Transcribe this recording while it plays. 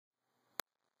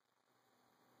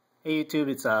Hey YouTube,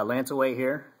 it's Lance Away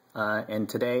here, and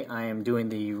today I am doing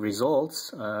the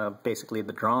results, basically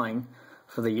the drawing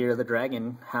for the Year of the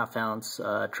Dragon half-ounce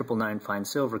 999 fine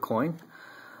silver coin.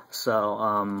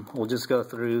 So we'll just go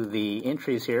through the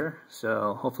entries here,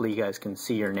 so hopefully you guys can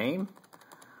see your name.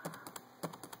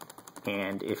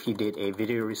 And if you did a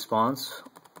video response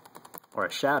or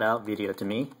a shout-out video to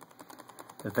me,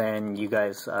 then you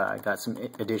guys got some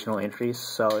additional entries.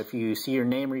 So if you see your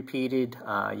name repeated,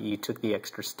 you took the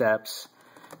extra steps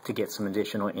to get some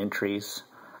additional entries.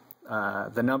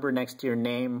 The number next to your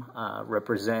name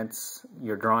represents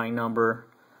your drawing number.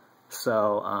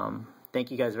 So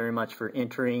thank you guys very much for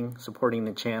entering, supporting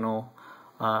the channel.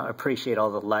 Appreciate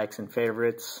all the likes and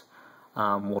favorites.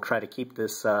 We'll try to keep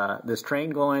this this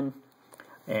train going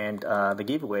and the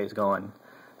giveaways going.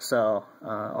 So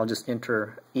I'll just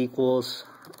enter equals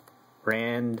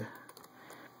rand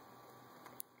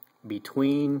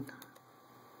between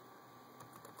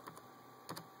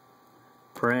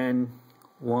paren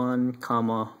 1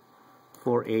 comma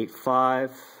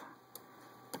 485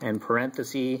 and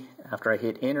parenthesis. After I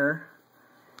hit enter,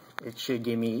 it should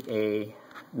give me a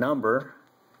number,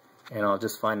 and I'll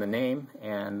just find the name,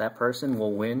 and that person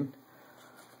will win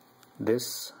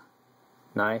this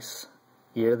nice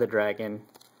Year of the Dragon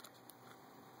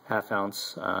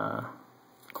half-ounce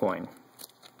coin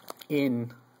in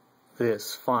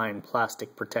this fine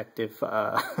plastic protective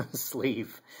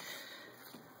sleeve.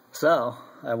 So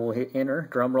I will hit enter.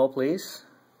 Drum roll, please.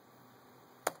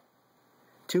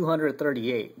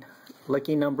 238.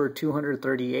 Lucky number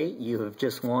 238. You have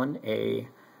just won a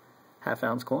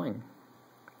half-ounce coin.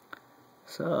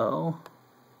 So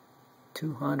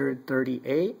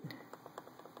 238,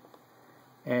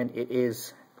 and it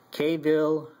is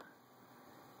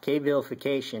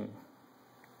K-vilification.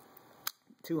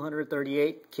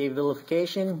 238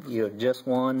 K-vilification. You have just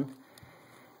won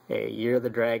a Year of the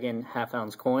Dragon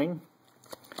half-ounce coin.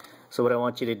 So what I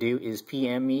want you to do is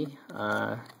PM me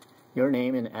your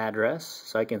name and address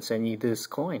so I can send you this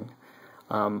coin.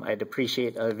 I'd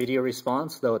appreciate a video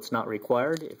response, though it's not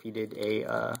required. If you did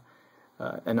an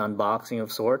unboxing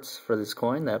of sorts for this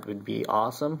coin, that would be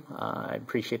awesome. I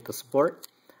appreciate the support.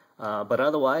 But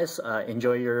otherwise,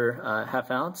 enjoy your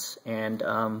half-ounce, and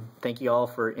thank you all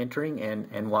for entering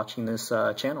and watching this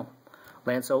channel.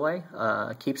 Lance Away,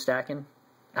 keep stacking,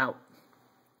 out.